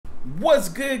What's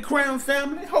good, Crown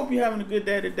family? Hope you're having a good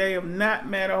day today. If not,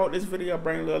 man, I hope this video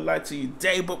bring a little light to your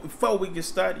day. But before we get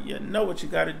started, you know what you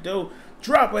gotta do.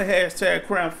 Drop a hashtag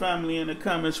Crown Family in the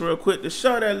comments real quick to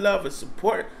show that love and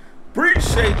support.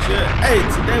 Appreciate you. Hey,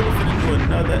 today we're gonna do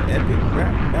another epic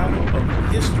rap battle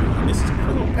of history. And this is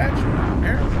Cleopatra,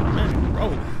 Marilyn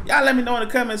Monroe. Y'all let me know in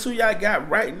the comments who y'all got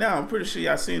right now. I'm pretty sure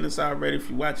y'all seen this already if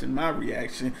you're watching my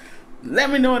reaction. Let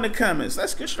me know in the comments.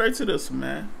 Let's get straight to this,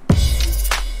 man.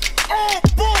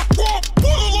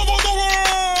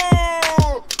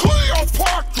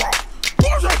 Cleopatra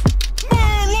versus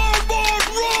Marilyn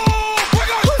Monroe.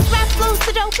 Whose rap flows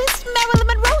the dopest? Marilyn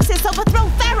Monroe's overthrow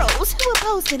pharaohs who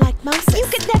oppose me like Moses. You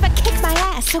could never kick my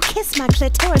ass, so kiss my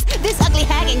clitoris. This ugly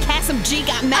hag and Cassim G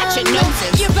got matching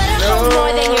noses. You better hold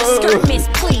more than your skirt, miss,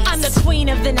 please. I'm the queen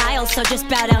of the Nile, so just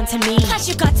bow down to me. Plus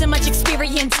you got so much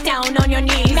experience down on your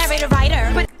knees. Married a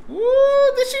writer, but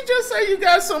Ooh, did she just say you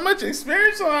got so much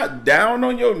experience on down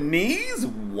on your knees?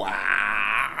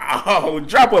 Wow.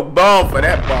 Drop a bomb for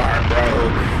that bar, bro.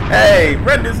 Hey,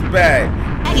 run this back.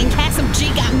 And Cassim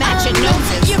G got matching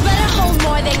noses. you better hold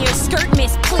more than your skirt,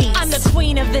 miss, please. I'm the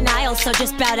queen of the Nile, so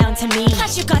just bow down to me.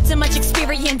 Plus you got so much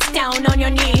experience down on your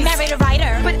knees. Married a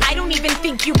writer, but I don't even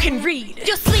think you can read.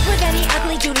 You'll sleep with any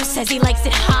ugly dude who says he likes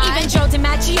it hot. Even Joe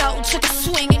DiMaggio took a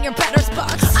swing in your batter's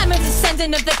box. I'm a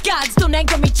descendant of the gods, don't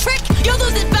anger me trick. You'll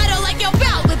lose this battle like your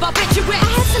belt with barbiturates. I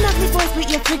had some ugly boys, but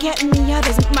you're forgetting the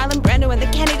others. Marlon Brando and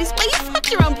the Kennedys. Well, you fucked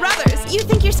your own brothers. You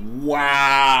think you're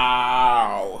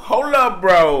Wow. Hold up,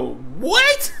 bro.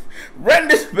 What? Run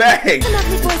this back. some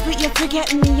ugly boys, but you're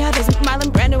forgetting the others.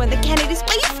 Marlon Brando and the Kennedys.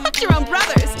 Well, you fucked your own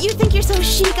brothers. You think you're so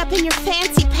chic up in your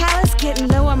fancy palace, getting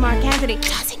low on Mark Anthony,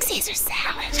 tossing Caesar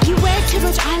salad. You wear too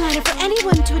much eyeliner for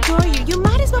anyone to adore you. You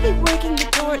might as well be working the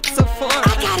door at Sephora.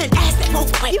 I got an ass that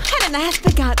won't quit. You had an ass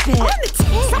that got big. On the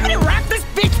tip. Somebody wrap this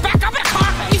bitch back up in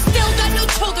carpet. You still got no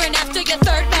children after your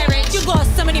third marriage. You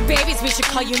lost so many babies, we should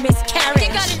call you miscarriage.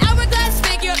 You got an hourglass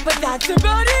figure, but that's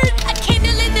about it. A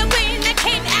candle in the wind, I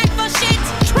can't act for shit.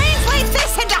 Translate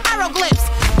this into hieroglyphs.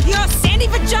 Your sandy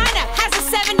vagina has a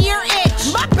 7-year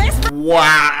itch. My best friend.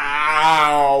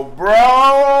 Wow, bro.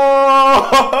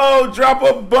 Drop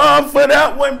a bomb for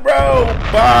that one, bro.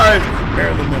 Bars.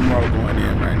 Marilyn Monroe going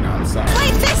in right now. I'm sorry.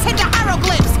 Translate this into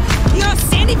hieroglyphs. Your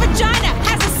sandy vagina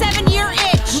has a 7-year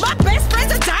itch. My best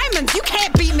friend's a diamond. You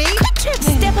can't beat me.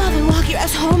 Step off and walk your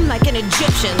ass home like an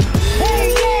Egyptian.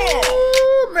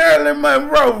 Ooh, Marilyn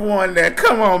Monroe won that.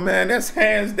 Come on, man. That's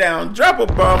hands down. Drop a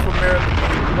bomb for Marilyn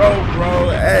Monroe, bro.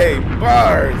 Hey,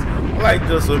 bars. I like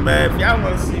this one, man. If y'all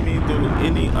want to see me do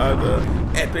any other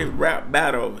epic rap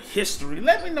battle of history,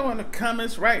 let me know in the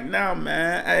comments right now,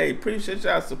 man. Hey, appreciate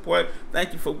y'all support.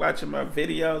 Thank you for watching my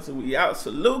videos. And we out.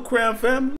 Salute, Crown family.